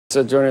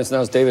So joining us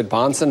now is David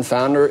Bahnsen,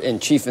 founder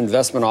and chief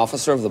investment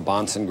officer of the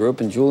Bahnsen Group,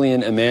 and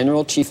Julian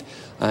Emanuel, chief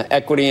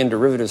equity and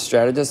derivative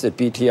strategist at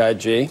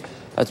BTIG.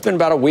 It's been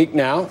about a week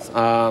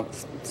now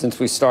since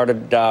we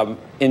started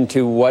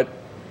into what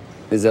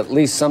is at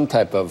least some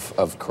type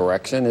of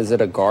correction. Is it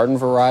a garden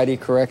variety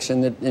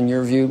correction in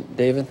your view,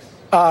 David?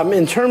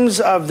 In terms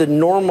of the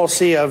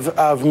normalcy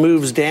of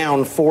moves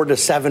down 4 to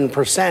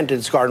 7%,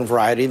 it's garden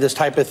variety. This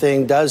type of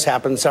thing does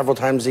happen several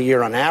times a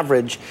year on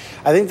average.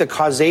 I think the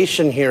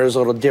causation here is a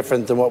little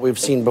different than what we've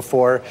seen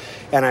before,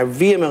 and I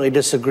vehemently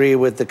disagree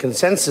with the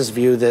consensus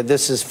view that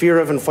this is fear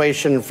of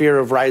inflation, fear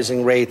of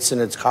rising rates,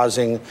 and it's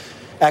causing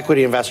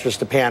equity investors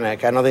to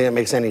panic. I don't think that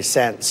makes any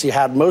sense. You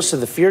had most of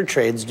the fear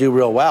trades do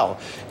real well.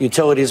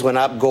 Utilities went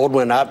up, gold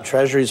went up,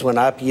 treasuries went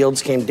up,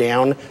 yields came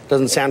down.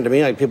 Doesn't sound to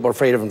me like people are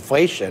afraid of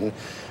inflation.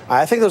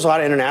 I think there's a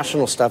lot of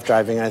international stuff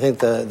driving. I think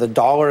the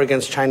dollar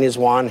against Chinese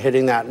yuan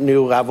hitting that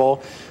new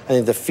level. I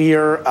think the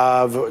fear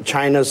of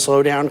China's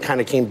slowdown kind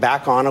of came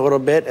back on a little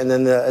bit. And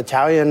then the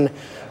Italian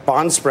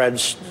bond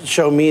spreads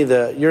show me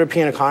the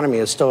European economy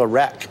is still a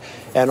wreck.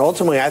 And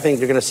ultimately, I think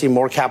you're going to see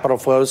more capital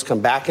flows come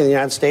back in the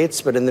United States.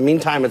 But in the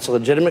meantime, it's a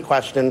legitimate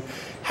question.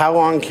 How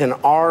long can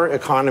our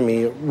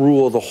economy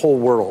rule the whole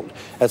world?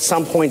 At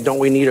some point, don't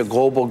we need a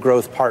global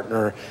growth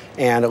partner?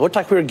 And it looked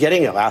like we were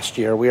getting it last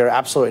year. We are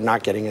absolutely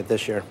not getting it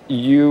this year.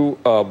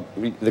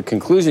 The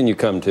conclusion you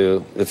come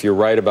to, if you're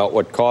right about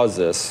what caused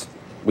this,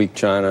 weak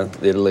China,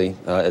 Italy,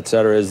 et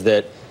cetera, is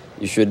that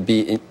you should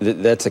be,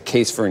 that's a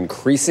case for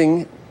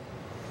increasing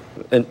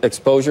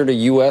exposure to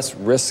U.S.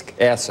 risk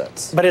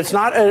assets. But it's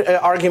not an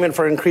argument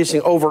for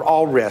increasing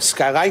overall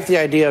risk. I like the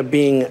idea of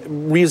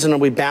being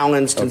reasonably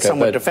balanced and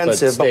somewhat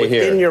defensive, but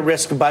within your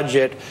risk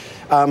budget,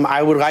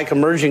 I would like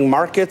emerging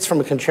markets from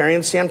a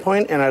contrarian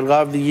standpoint, and I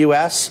love the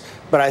U.S.,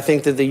 but I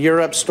think that the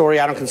Europe story,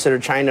 I don't consider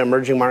China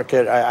emerging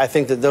market. I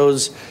think that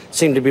those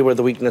seem to be where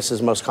the weakness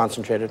is most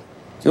concentrated.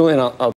 Julian, I'll